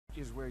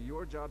is where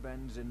your job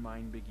ends and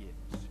mine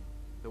begins.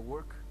 The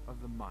work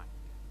of the mind,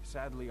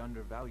 sadly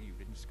undervalued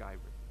in Skyrim.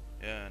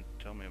 Yeah, and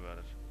tell me about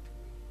it.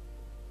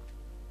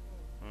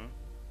 Huh?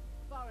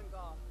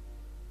 Farengar.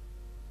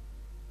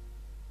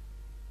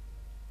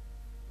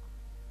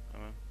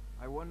 Come on.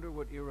 I wonder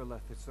what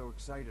Irileth is so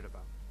excited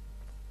about.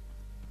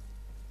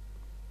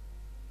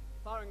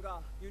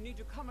 Farengar, you need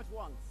to come at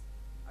once.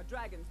 A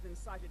dragon's been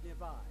sighted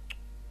nearby.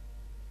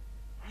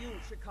 You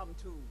should come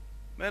too.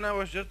 Man, I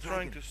was just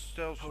trying Dragon. to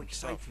sell How some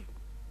exciting. stuff.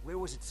 Where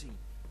was it seen?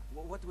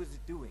 What was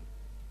it doing?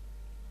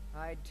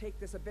 I'd take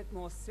this a bit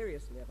more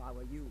seriously if I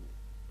were you.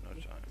 No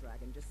If time. the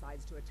dragon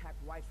decides to attack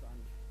Whiterun,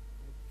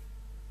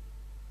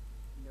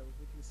 know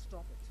we can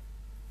stop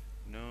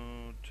it.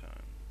 No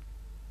time.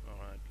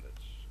 Alright,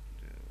 let's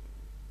do...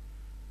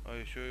 Are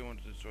you sure you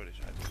want to destroy this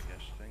item?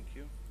 Yes, thank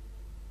you.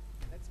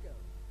 Let's go.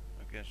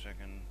 I guess I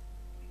can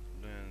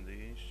learn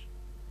these.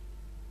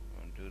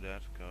 Won't do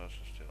that because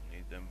I still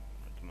need them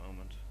at the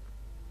moment.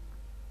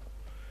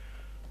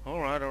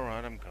 Alright,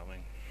 I'm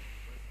coming.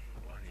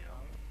 Bloody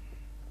hell.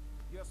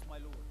 Yes, my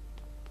lord.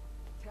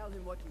 Tell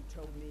him what you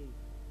told me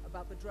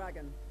about the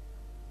dragon.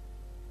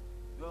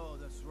 Oh,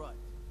 that's right.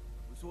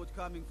 We saw it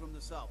coming from the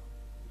south.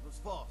 It was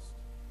fast.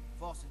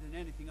 Faster than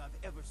anything I've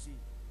ever seen.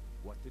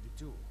 What did it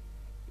do?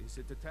 Is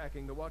it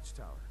attacking the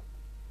watchtower?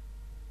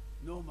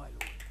 No, my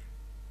lord.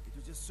 It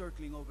was just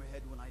circling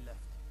overhead when I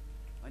left.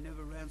 I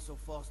never ran so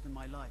fast in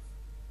my life.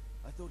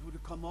 I thought it would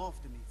have come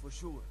after me, for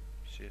sure.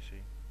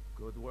 Sissy.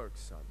 Good work,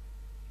 son.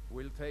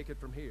 We'll take it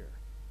from here.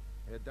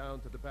 Head down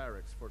to the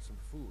barracks for some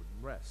food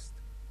and rest.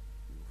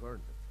 You've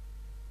earned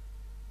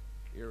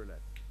it.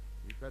 Irileth,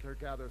 you'd better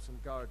gather some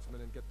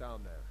guardsmen and get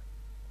down there.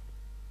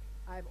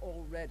 I've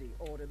already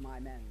ordered my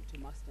men to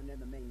muster near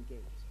the main gate.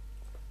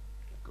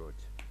 Good.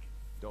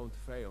 Don't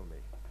fail me.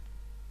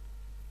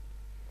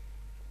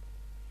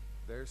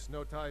 There's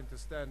no time to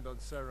stand on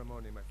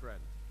ceremony, my friend.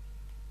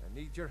 I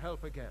need your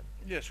help again.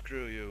 Yeah,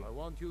 screw you. I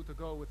want you to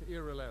go with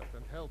Irileth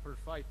and help her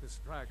fight this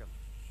dragon.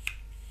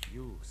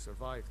 You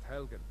survived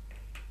Helgen,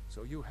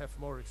 so you have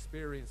more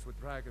experience with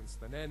dragons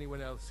than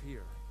anyone else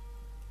here.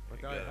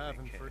 But You I gotta be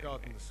haven't kidding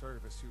forgotten me. the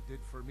service you did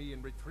for me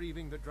in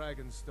retrieving the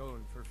dragon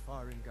stone for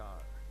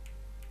Farengar.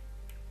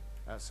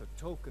 As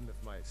a token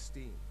of my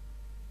esteem,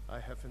 I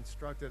have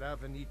instructed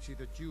Avenici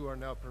that you are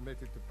now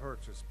permitted to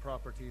purchase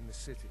property in the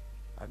city.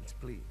 And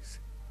please,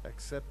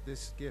 accept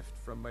this gift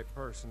from my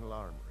personal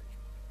armory.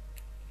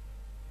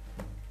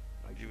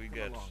 I Do should we come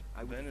get along.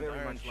 I would then an very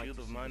iron much like shield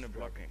to of see minor this dragon.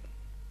 blocking?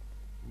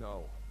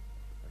 No,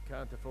 I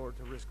can't afford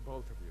to risk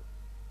both of you.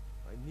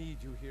 I need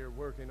you here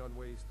working on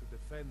ways to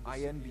defend the I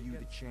city envy you the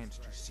against chance this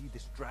to dragon. see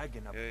this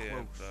dragon up Yeah,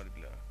 close. blah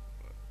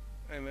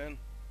blah. Hey man,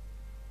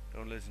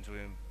 don't listen to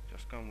him.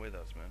 Just come with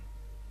us, man.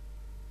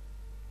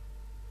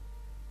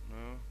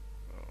 No?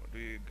 Oh, do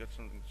you got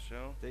something to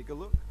sell? Take a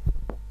look.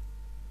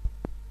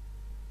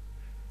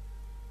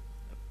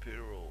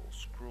 Apparel,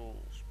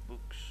 scrolls,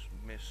 books,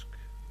 misc.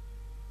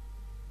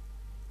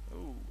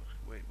 Oh,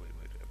 wait.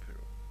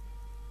 Apparel.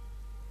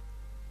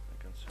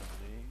 I can sell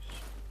these.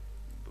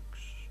 Books.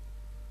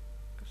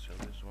 I can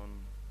sell this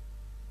one.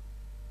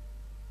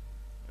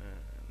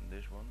 And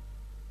this one.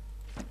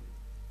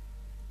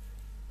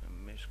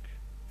 And misc.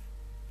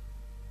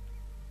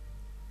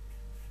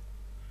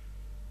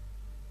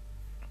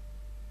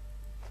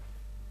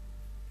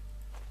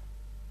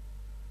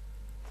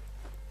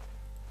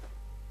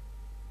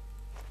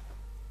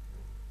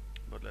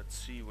 But let's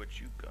see what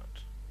you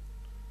got.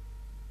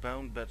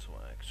 Bound battle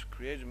axe.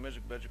 Create a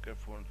magic badger cap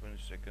for 120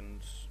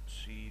 seconds.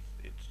 Sheath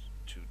it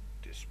to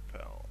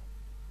dispel.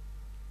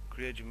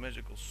 Create a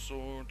magical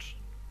sword.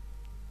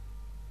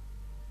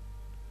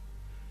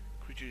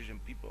 Creatures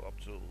and people up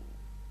to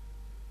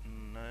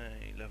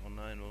level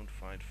 9 won't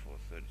fight for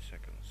 30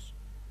 seconds.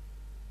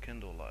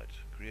 Candlelight.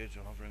 Create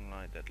a hovering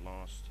light that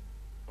lasts.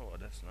 Oh,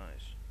 that's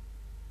nice.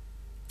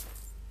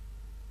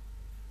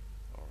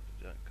 Or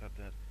did I cut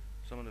that?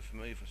 Summon a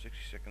familiar for 60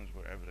 seconds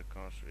wherever the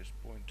caster is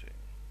pointing.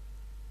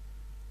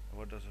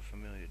 What does a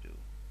familiar do?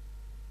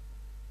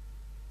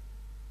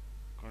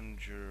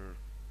 Conjure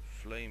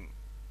flame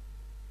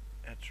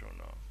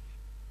Atronoth.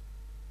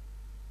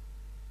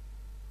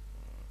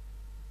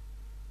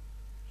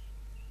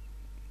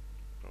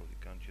 Probably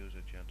can't use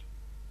it yet.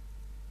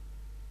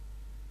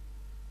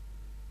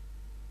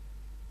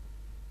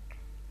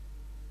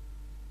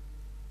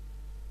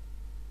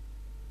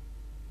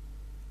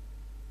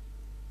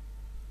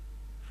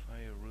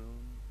 Fire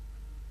rune.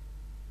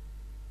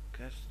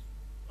 Cast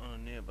on a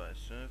nearby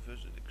surface,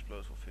 it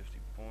explodes for 50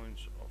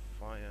 points of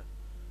fire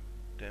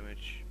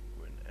damage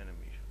when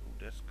enemies.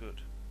 Ooh, that's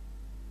good.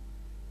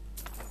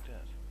 Like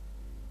that.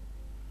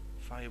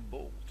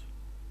 Firebolt.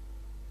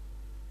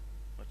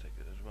 I'll take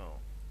it as well.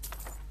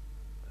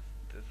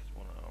 This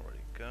one I already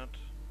got.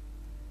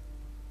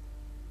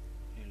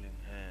 Healing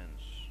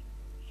hands.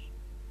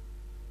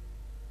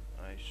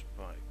 Ice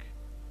spike.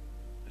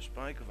 A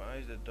spike of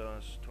ice that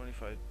does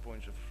 25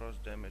 points of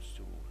frost damage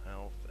to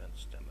health and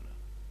stamina.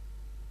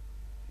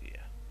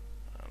 Yeah,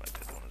 I like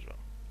that one as well.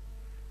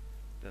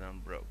 Then I'm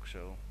broke,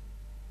 so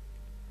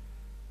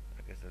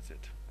I Guess that's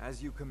it.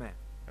 As you command.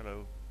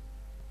 Hello.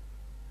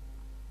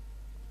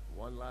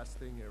 One last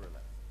thing,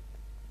 Irileth.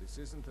 This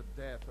isn't a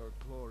death or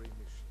glory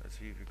mission. Let's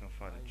see if you can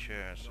find a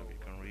chair so we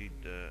can read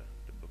the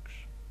books.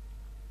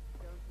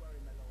 Don't worry,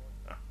 my lord.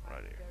 Ah,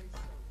 right here. Very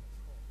soon,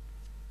 of course.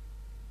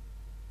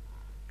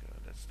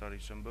 Good, let's study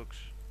some books.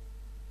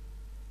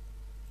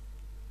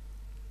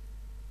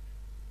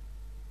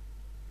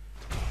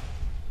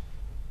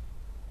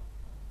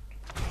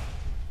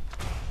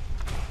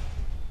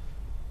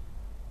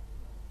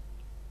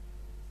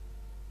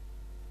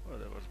 Oh,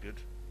 that was good.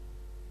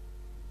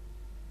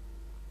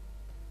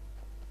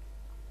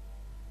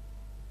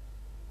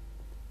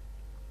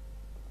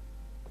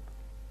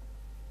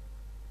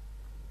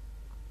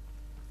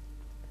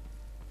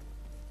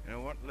 You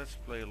know what? Let's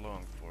play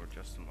along for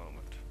just a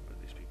moment with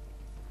these people.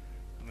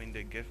 I mean,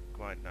 they give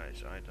quite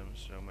nice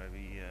items, so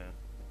maybe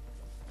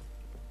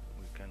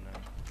we can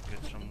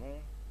get some more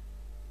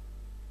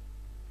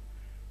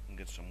and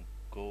get some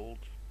gold.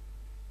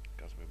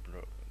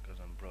 Because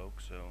I'm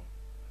broke, so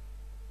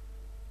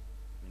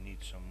we need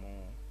some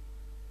more.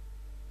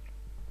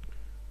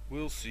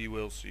 We'll see.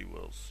 We'll see.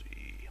 We'll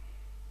see.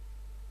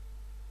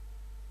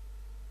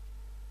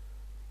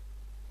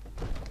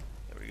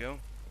 There we go.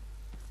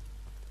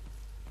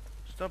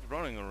 Stop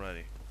running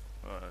already.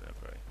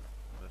 Okay.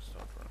 Let's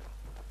start running.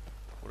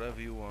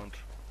 Whatever you want.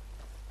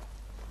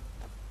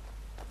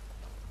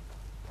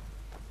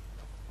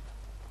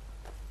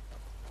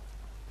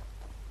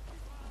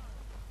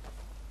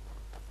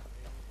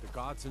 The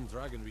gods in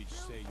Dragonreach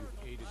say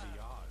you've aided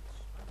the odds.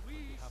 And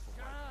we Half a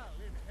shall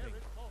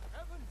inherit both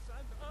heavens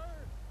and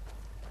earth.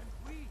 And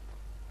we,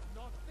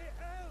 not the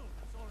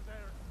elves or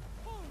their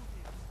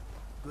holdings.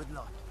 Good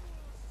luck.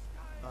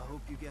 I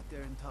hope you get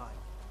there in time.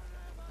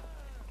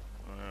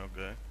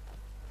 Okay.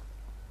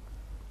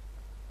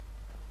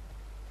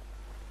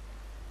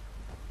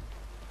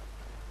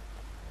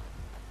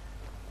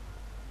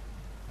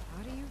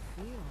 How do you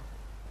feel?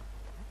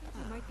 I think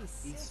you might be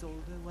sick.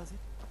 Isolde, was it?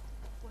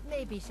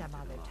 Maybe some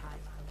other time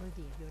I'll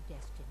reveal your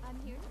destiny. I'm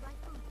here to buy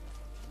food.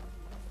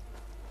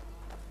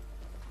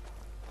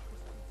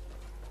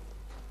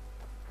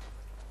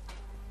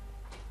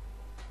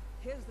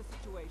 Here's the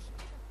situation.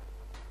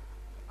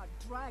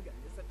 A dragon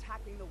is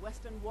attacking the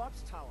western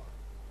watchtower.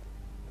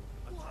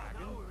 A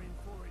dragon? Now we're in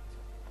for it.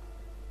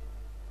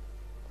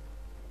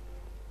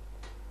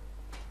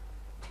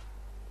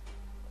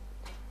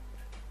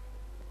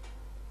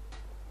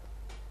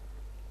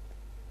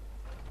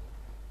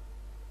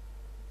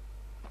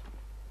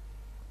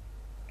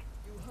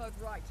 You heard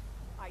right.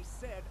 I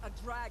said a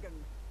dragon.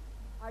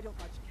 I don't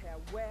much care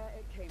where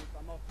it came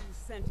from or who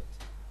sent it.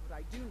 What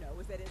I do know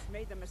is that it's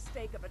made the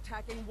mistake of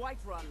attacking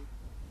Whiterun.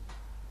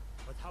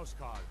 But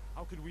Houseguard,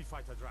 how could we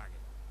fight a dragon?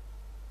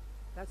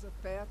 That's a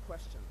fair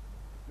question.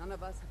 None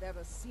of us have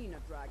ever seen a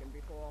dragon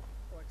before,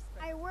 or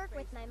expect I to work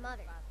with face my it.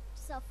 mother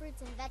to sell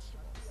fruits and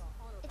vegetables.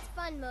 It's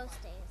fun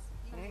most days,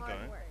 but Okay.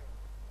 hard work.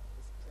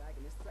 This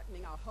dragon is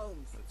threatening our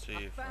homes, Let's see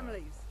our if,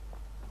 families.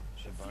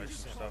 should buy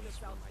some stuff.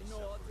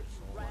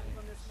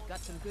 Got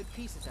some good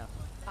pieces up.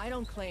 I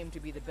don't claim to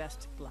be the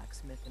best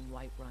blacksmith in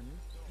Whiterun.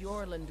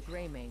 Bjorland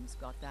Greymane's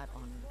got that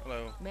honor.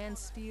 Hello. Man's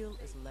steel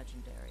is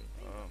legendary.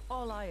 Oh,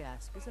 All I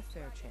ask is a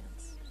fair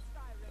chance.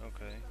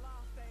 okay.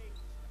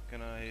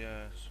 Can I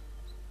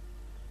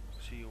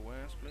see your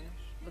wares, please?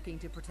 Looking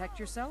to protect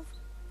yourself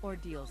or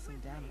deal some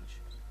damage?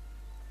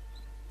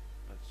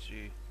 Let's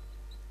see.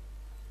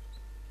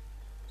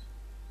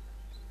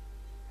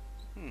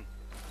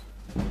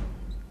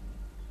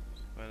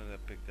 Why did I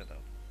pick that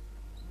up?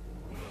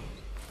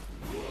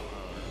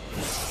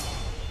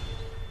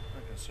 I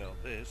can sell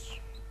this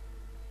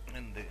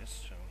and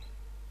this, so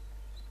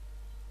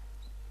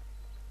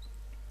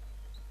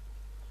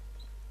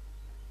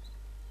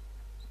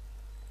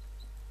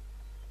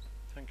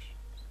thanks.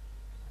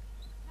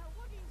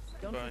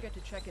 Don't Bye. forget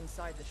to check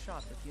inside the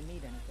shop if you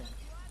need anything.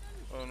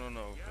 Oh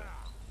no, okay.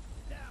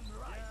 Damn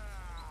right.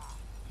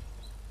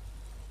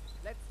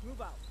 Let's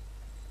move out.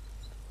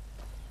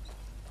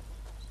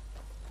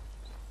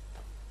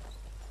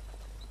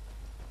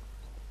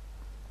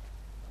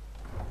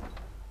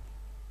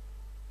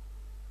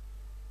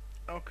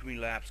 Alchemy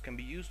labs can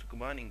be used to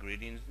combine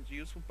ingredients into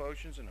useful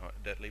potions and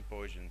deadly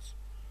poisons.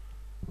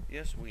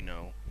 Yes, we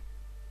know.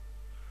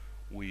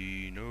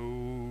 We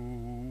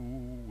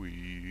know.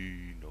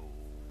 We know.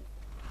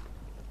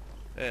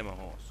 Hey, my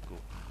horse. Cool.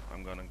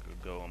 I'm gonna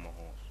go on my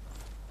horse.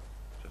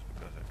 Just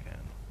because I can.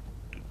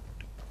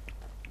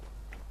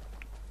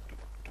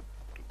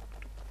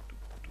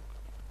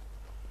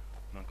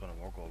 I'm not gonna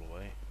walk all the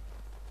way.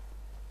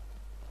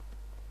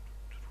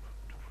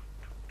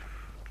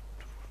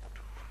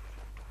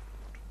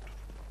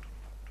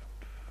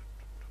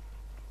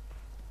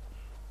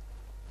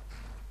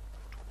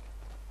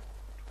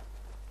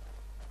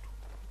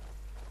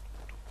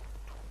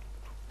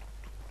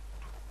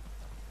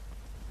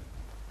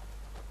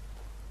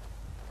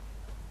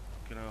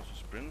 Can I also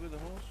sprint with the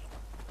horse?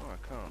 Oh,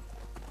 I can't.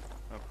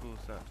 How cool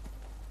is that?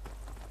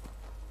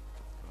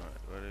 Alright,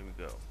 where do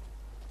we go?